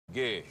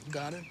Yeah.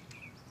 Got it.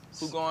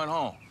 Who going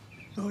home?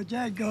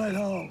 Bojack going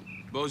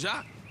home.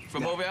 Bojack?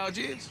 From over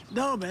Algiers?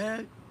 No,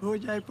 man.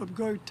 Bojack from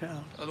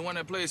Gertown. The one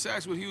that played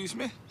sax with Huey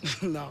Smith?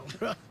 No,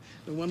 bro.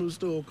 The one who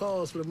stole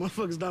cars for the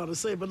motherfuckers down to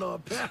St.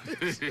 Bernard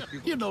Parish.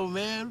 You know,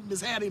 man,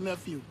 Miss Hattie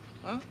nephew.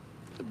 Huh?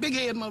 The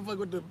big-head motherfucker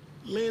with the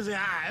lazy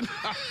eye.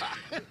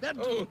 That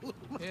dude. Oh,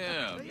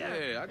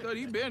 yeah. I thought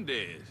he been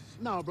dead.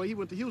 No, bro, he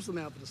went to Houston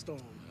after the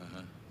storm.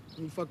 Uh-huh.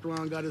 He fucked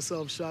around, got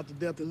himself shot to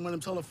death in one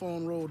of them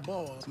telephone road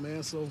bars,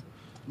 man, so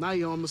now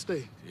he on the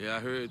stay. Yeah, I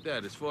heard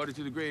that. It's 40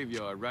 to the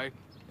graveyard, right?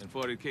 And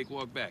 40 to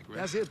cakewalk back, right?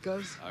 That's it,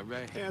 cuz. All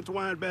right.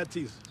 Antoine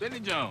Baptiste. Benny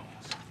Jones.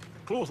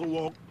 Closer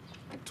walk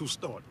to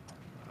start.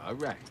 All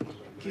right.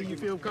 Key you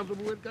feel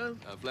comfortable with, cuz?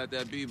 I'll flat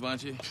that B,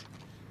 Bunchy.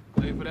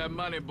 Play for that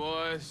money,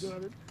 boys.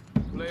 Got it.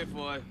 Play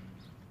for it.